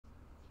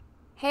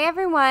Hey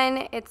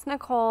everyone, it's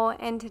Nicole,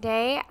 and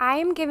today I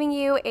am giving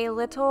you a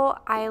little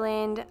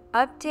island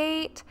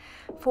update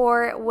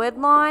for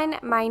Woodlawn,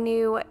 my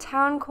new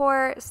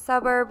Towncore,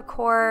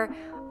 surburbcore,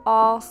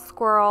 all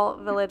squirrel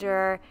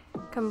villager,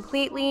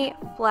 completely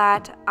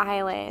flat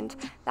island.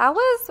 That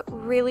was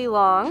really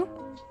long.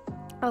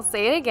 I'll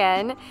say it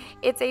again.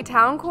 It's a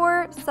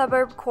Towncore,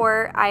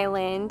 surburbcore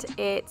island.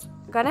 It's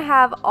gonna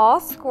have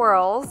all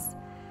squirrel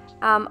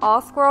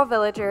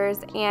villagers,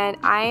 and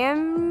I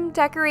am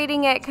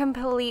decorating it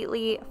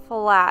completely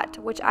flat,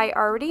 which I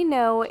already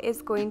know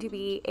is going to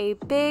be a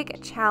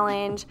big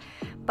challenge,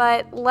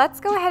 but let's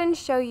go ahead and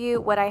show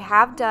you what I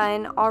have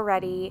done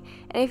already.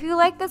 And if you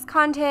like this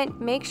content,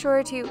 make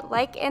sure to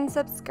like and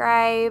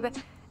subscribe,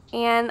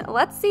 and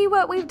let's see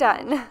what we've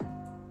done.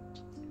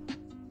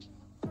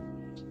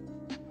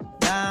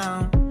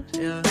 Down,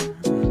 yeah.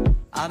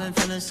 I've been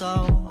feeling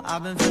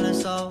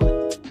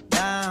so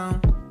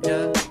down,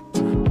 yeah.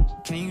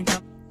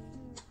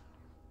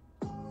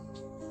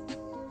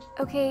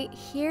 Okay,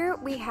 here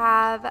we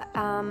have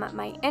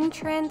my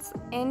entrance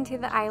into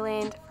the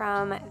island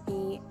from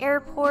the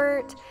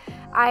airport.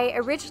 I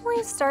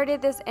originally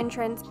started this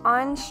entrance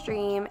on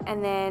stream,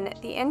 and then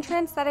the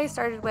entrance that I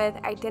started with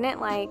I didn't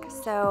like,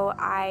 so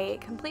I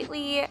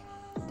completely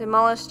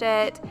demolished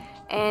it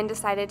and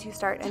decided to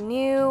start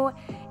anew.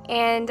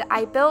 And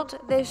I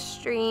built this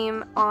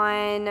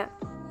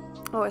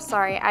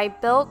I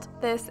built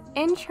this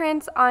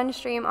entrance on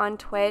stream on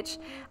Twitch.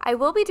 I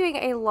will be doing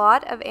a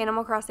lot of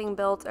Animal Crossing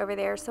builds over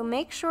there, so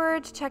make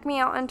sure to check me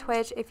out on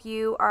Twitch if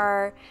you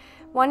are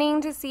wanting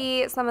to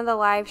see some of the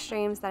live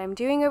streams that I'm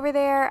doing over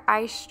there.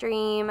 I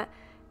stream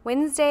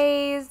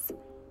Wednesdays,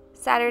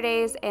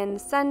 Saturdays, and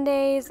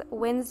Sundays.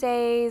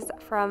 Wednesdays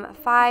from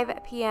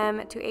 5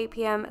 p.m. to 8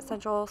 p.m.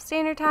 Central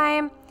Standard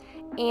Time,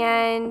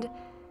 and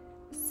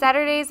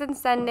Saturdays and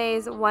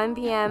Sundays 1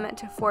 p.m.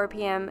 to 4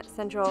 p.m.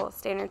 Central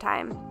Standard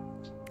Time.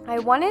 I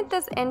wanted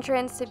this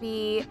entrance to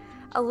be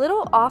a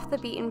little off the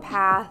beaten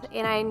path,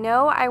 and I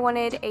know I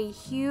wanted a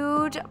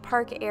huge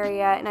park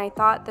area, and I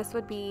thought this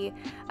would be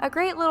a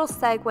great little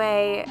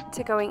segue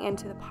to going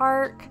into the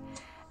park.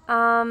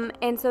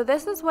 And so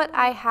this is what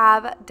I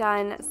have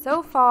done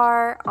so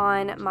far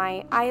on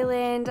my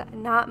island.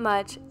 Not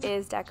much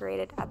is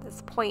decorated at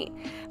this point,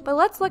 but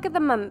let's look at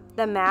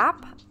the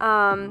map.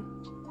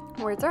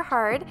 Words are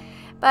hard,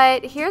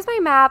 but here's my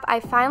map. I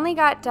finally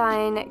got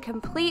done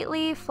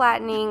completely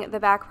flattening the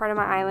back part of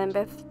my island,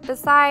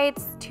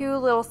 besides two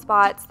little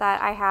spots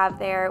that I have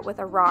there with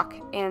a rock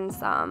and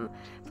some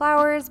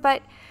flowers,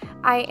 but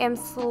I am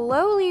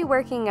slowly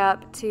working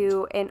up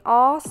to an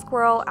all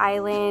squirrel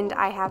island.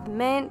 I have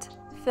Mint,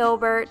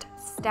 Filbert,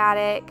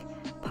 Static,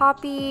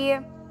 Poppy,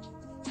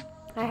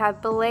 I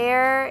have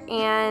Belair,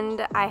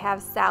 and I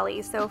have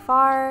Sally so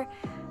far.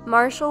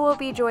 Marshall will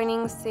be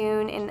joining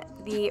soon, and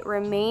the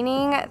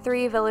remaining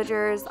 3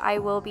 villagers I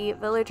will be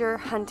villager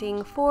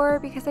hunting for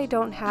because I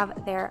don't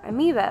have their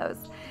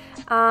amiibos.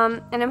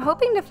 And I'm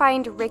hoping to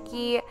find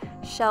Ricky,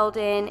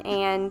 Sheldon,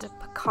 and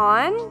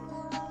Pecan.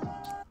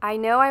 I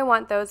know I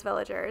want those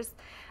villagers.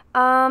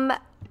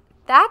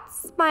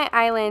 That's my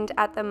island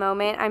at the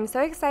moment. I'm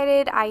so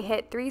excited. I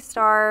hit 3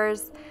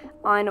 stars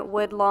on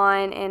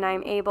Woodlawn, and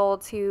I'm able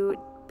to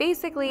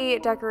basically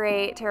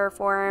decorate,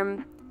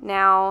 terraform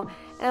now,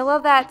 and I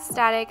love that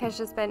Static has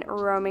just been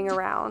roaming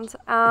around.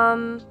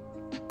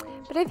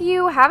 But if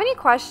you have any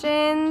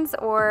questions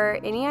or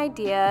any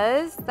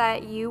ideas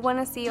that you want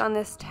to see on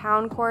this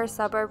Towncore,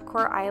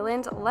 surburbcore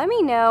island, let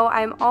me know.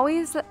 I'm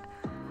always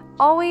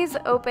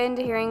open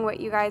to hearing what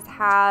you guys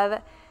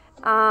have,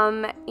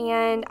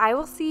 and I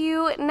will see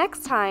you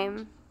next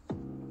time.